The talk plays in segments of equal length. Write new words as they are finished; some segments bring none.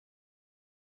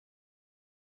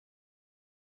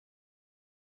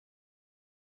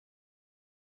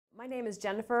My name is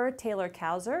Jennifer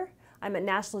Taylor-Cousar. I'm at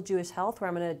National Jewish Health, where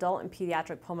I'm an adult and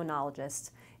pediatric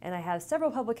pulmonologist, and I have several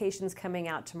publications coming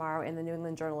out tomorrow in the New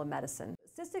England Journal of Medicine.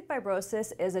 Cystic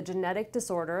fibrosis is a genetic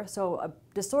disorder, so a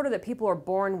disorder that people are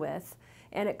born with,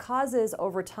 and it causes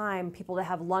over time people to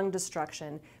have lung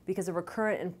destruction because of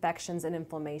recurrent infections and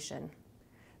inflammation.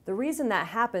 The reason that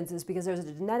happens is because there's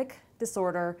a genetic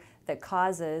disorder that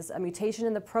causes a mutation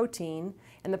in the protein,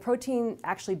 and the protein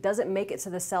actually doesn't make it to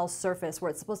the cell surface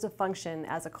where it's supposed to function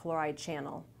as a chloride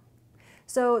channel.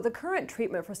 So the current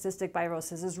treatment for cystic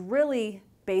fibrosis is really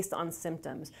based on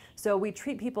symptoms. So we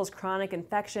treat people's chronic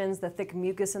infections, the thick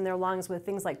mucus in their lungs, with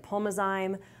things like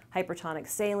pulmozyme, hypertonic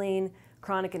saline,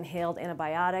 chronic inhaled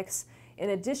antibiotics.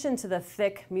 In addition to the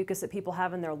thick mucus that people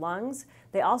have in their lungs,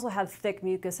 they also have thick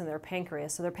mucus in their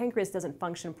pancreas, so their pancreas doesn't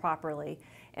function properly.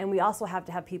 And we also have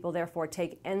to have people, therefore,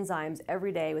 take enzymes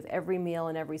every day with every meal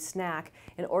and every snack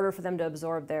in order for them to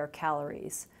absorb their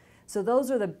calories. So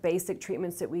those are the basic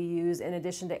treatments that we use, in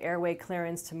addition to airway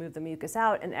clearance to move the mucus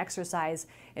out and exercise,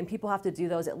 and people have to do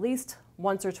those at least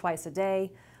once or twice a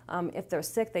day. If they're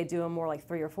sick, they do them more like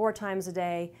 3 or 4 times a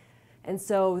day. And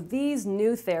so these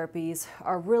new therapies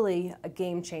are really a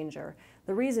game changer.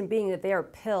 The reason being that they are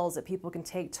pills that people can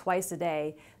take twice a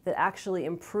day that actually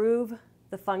improve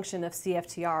the function of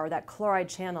CFTR, or that chloride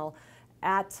channel,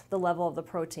 at the level of the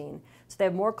protein. So they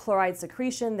have more chloride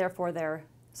secretion, therefore their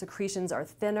secretions are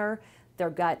thinner,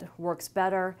 their gut works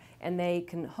better, and they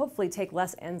can hopefully take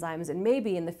less enzymes and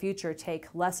maybe in the future take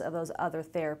less of those other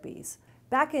therapies.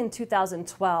 Back in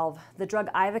 2012, the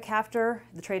drug Ivacaftor,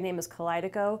 the trade name is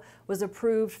Kalydeco, was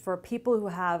approved for people who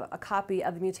have a copy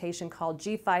of the mutation called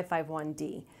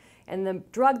G551D. And the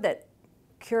drug that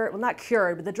not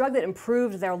cured, but the drug that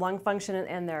improved their lung function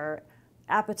and their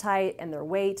appetite and their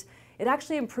weight, it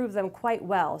actually improved them quite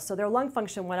well. So their lung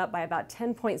function went up by about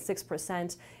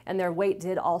 10.6%, and their weight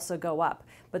did also go up.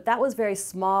 But that was a very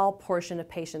small portion of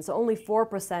patients. So only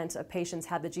 4% of patients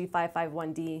had the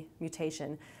G551D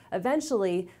mutation.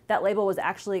 Eventually, that label was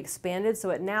actually expanded, so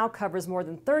it now covers more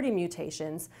than 30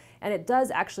 mutations, and it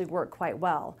does actually work quite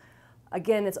well.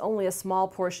 Again, it's only a small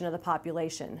portion of the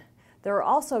population. There are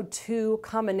also 2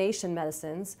 combination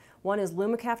medicines. One is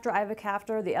Lumacaftor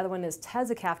Ivacaftor, the other one is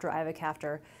Tezacaftor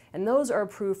Ivacaftor, and those are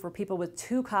approved for people with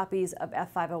 2 copies of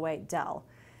F508del.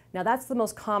 Now that's the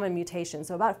most common mutation,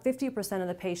 so about 50% of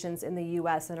the patients in the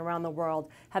US and around the world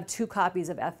have 2 copies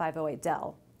of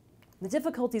F508del. The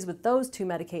difficulties with those 2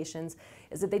 medications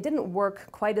is that they didn't work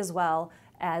quite as well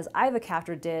as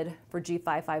Ivacaftor did for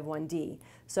G551D.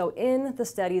 So in the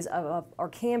studies of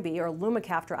Orkambi, or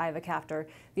Lumacaftor Ivacaftor,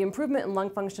 the improvement in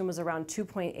lung function was around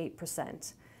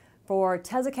 2.8%. For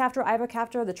Tezacaftor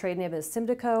Ivacaftor, the trade name is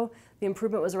Symdeko, the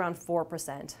improvement was around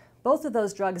 4%. Both of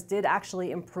those drugs did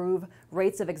actually improve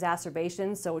rates of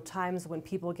exacerbation, so times when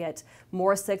people get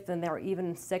more sick than they're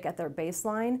even sick at their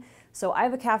baseline. So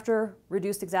Ivacaftor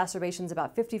reduced exacerbations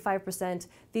about 55%,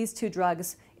 these 2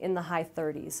 drugs in the high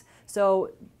 30s. So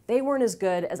they weren't as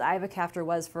good as Ivacaftor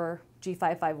was for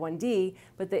G551D,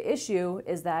 but the issue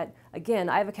is that, again,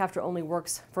 Ivacaftor only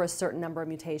works for a certain number of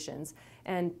mutations.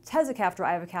 And Tezacaftor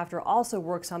Ivacaftor also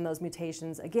works on those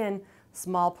mutations, again,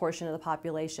 small portion of the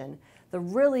population. The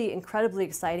really incredibly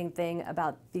exciting thing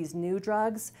about these new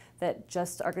drugs that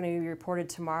just are going to be reported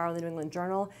tomorrow in the New England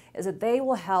Journal is that they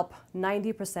will help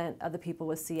 90% of the people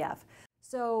with CF.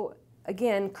 So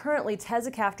again, currently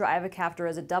Tezacaftor Ivacaftor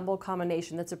is a double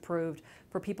combination that's approved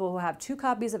for people who have 2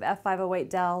 copies of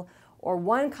F508del or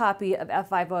 1 copy of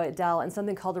F508del and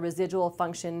something called a residual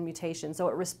function mutation, so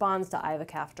it responds to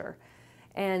Ivacaftor.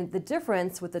 And the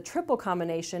difference with the triple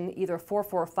combination, either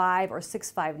 445 or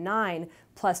 659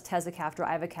 plus Tezacaftor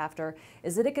Ivacaftor,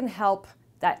 is that it can help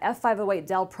that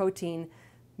F508del protein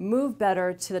move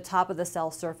better to the top of the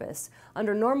cell surface.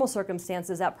 Under normal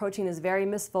circumstances, that protein is very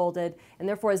misfolded and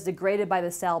therefore is degraded by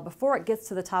the cell before it gets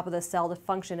to the top of the cell to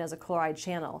function as a chloride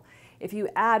channel. If you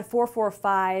add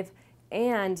 445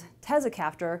 and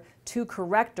Tezacaftor, 2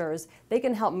 correctors, they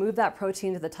can help move that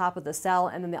protein to the top of the cell,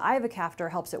 and then the Ivacaftor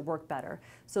helps it work better.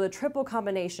 So the triple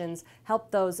combinations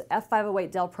help those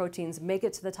F508del proteins make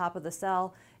it to the top of the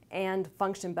cell and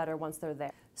function better once they're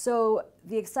there. So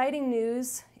the exciting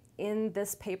news in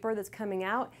this paper that's coming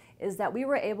out is that we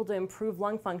were able to improve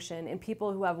lung function in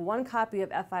people who have 1 copy of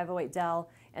F508del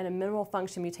and a minimal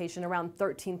function mutation around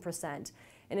 13%.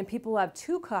 And in people who have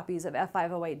 2 copies of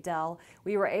F508del,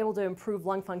 we were able to improve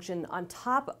lung function on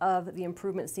top of the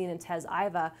improvement seen in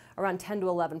Tez-Iva around 10 to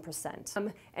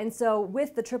 11%. And so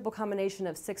with the triple combination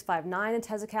of 659 and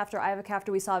Tezacaftor, Ivacaftor,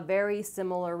 we saw very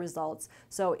similar results.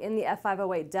 So in the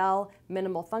F508del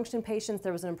minimal function patients,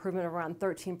 there was an improvement of around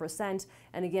 13%.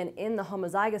 And again, in the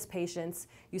homozygous patients,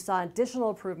 you saw additional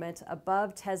improvement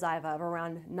above Tez-Iva of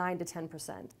around 9 to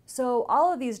 10%. So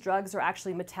all of these drugs are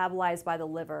actually metabolized by the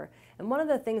liver. And one of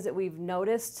the things that we've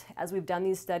noticed as we've done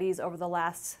these studies over the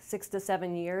last 6 to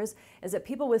 7 years is that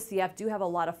people with CF do have a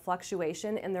lot of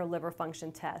fluctuation in their liver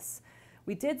function tests.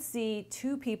 We did see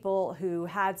 2 people who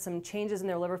had some changes in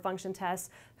their liver function tests,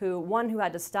 one who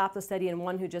had to stop the study and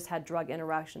one who just had drug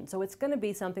interaction. So it's going to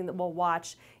be something that we'll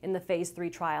watch in the phase 3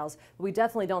 trials. We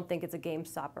definitely don't think it's a game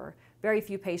stopper. Very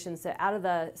few patients, out of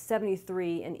the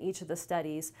 73 in each of the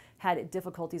studies, had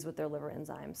difficulties with their liver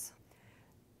enzymes.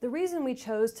 The reason we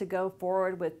chose to go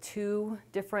forward with 2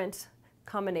 different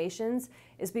combinations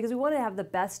is because we want to have the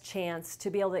best chance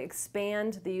to be able to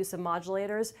expand the use of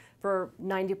modulators for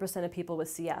 90% of people with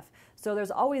CF. So there's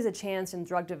always a chance in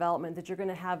drug development that you're going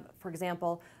to have, for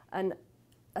example,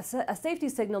 a safety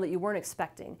signal that you weren't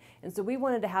expecting. And so we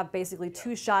wanted to have basically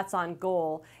 2 shots on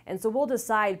goal. And so we'll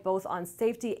decide both on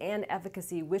safety and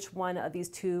efficacy which one of these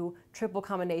 2 triple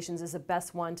combinations is the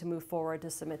best one to move forward to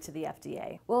submit to the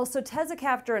FDA. Well, so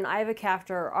Tezacaftor and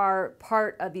Ivacaftor are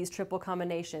part of these triple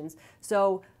combinations.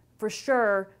 So for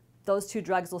sure, those 2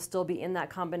 drugs will still be in that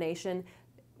combination.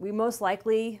 We most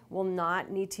likely will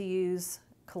not need to use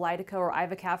Kalydeco or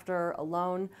Ivacaftor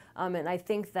alone, and I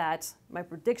think that my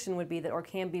prediction would be that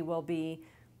Orkambi will be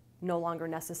no longer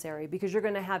necessary because you're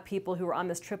going to have people who are on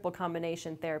this triple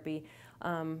combination therapy,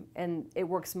 and it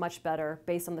works much better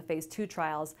based on the phase 2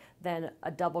 trials than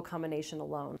a double combination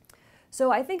alone.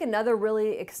 So I think another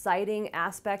really exciting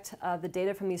aspect of the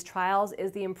data from these trials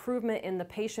is the improvement in the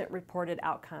patient-reported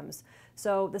outcomes.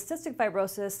 So the Cystic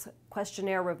Fibrosis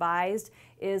Questionnaire Revised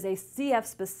is a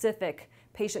CF-specific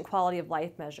patient quality of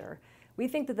life measure. We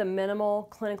think that the minimal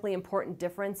clinically important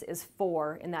difference is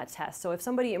 4 in that test. So if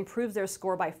somebody improves their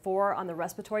score by 4 on the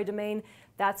respiratory domain,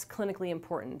 that's clinically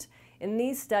important. In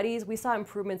these studies, we saw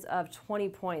improvements of 20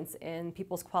 points in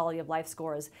people's quality of life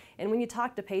scores. And when you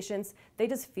talk to patients, they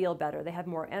just feel better. They have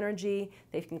more energy,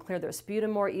 they can clear their sputum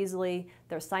more easily,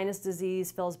 their sinus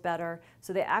disease feels better.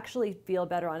 So they actually feel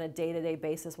better on a day-to-day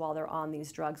basis while they're on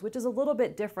these drugs, which is a little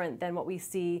bit different than what we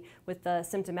see with the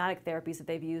symptomatic therapies that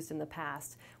they've used in the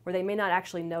past, where they may not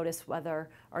actually notice whether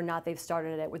or not they've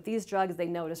started it. With these drugs, they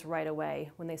notice right away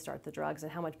when they start the drugs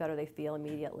and how much better they feel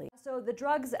immediately. So the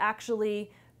drugs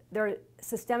actually, they're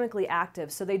systemically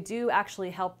active, so they do actually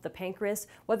help the pancreas.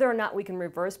 Whether or not we can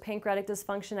reverse pancreatic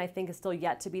dysfunction, I think is still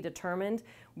yet to be determined.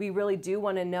 We really do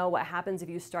want to know what happens if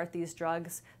you start these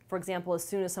drugs. For example, as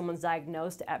soon as someone's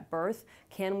diagnosed at birth,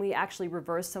 can we actually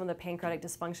reverse some of the pancreatic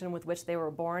dysfunction with which they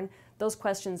were born? Those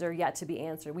questions are yet to be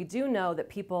answered. We do know that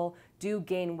people do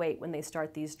gain weight when they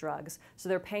start these drugs, so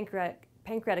their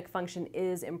pancreatic function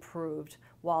is improved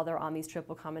while they're on these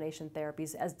triple combination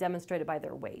therapies, as demonstrated by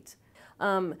their weight.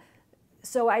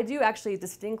 So I do actually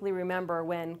distinctly remember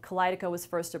when Kalydeco was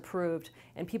first approved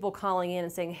and people calling in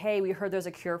and saying, hey, we heard there's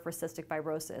a cure for cystic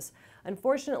fibrosis.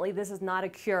 Unfortunately, this is not a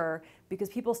cure because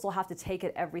people still have to take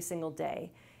it every single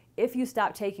day. If you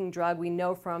stop taking drug, we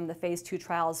know from the phase 2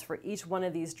 trials for each one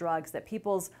of these drugs that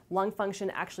people's lung function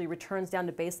actually returns down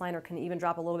to baseline or can even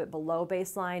drop a little bit below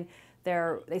baseline.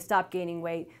 They stop gaining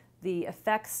weight. The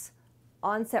effects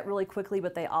onset really quickly,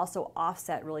 but they also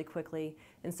offset really quickly.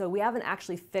 And so we haven't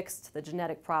actually fixed the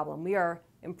genetic problem. We are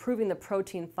improving the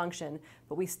protein function,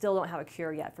 but we still don't have a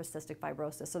cure yet for cystic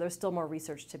fibrosis. So there's still more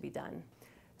research to be done.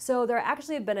 So there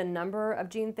actually have been a number of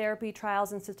gene therapy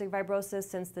trials in cystic fibrosis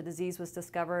since the disease was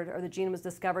discovered, or the gene was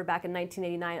discovered back in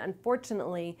 1989.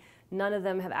 Unfortunately, none of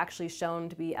them have actually shown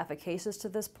to be efficacious to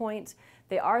this point.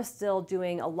 They are still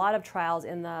doing a lot of trials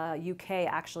in the UK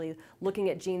actually looking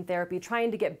at gene therapy,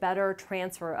 trying to get better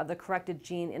transfer of the corrected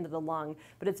gene into the lung.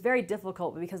 But it's very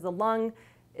difficult because the lung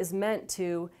is meant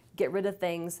to get rid of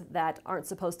things that aren't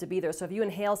supposed to be there. So if you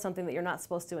inhale something that you're not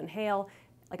supposed to inhale,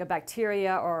 like a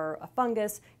bacteria or a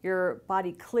fungus, your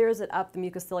body clears it up the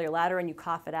mucociliary ladder and you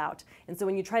cough it out. And so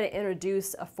when you try to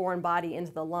introduce a foreign body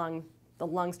into the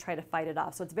lungs try to fight it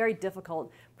off. So it's very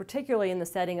difficult, particularly in the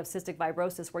setting of cystic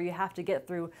fibrosis where you have to get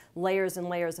through layers and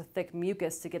layers of thick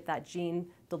mucus to get that gene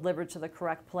delivered to the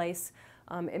correct place.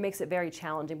 It makes it very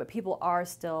challenging, but people are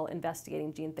still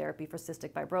investigating gene therapy for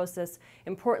cystic fibrosis.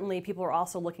 Importantly, people are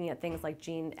also looking at things like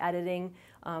gene editing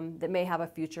that may have a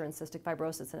future in cystic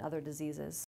fibrosis and other diseases.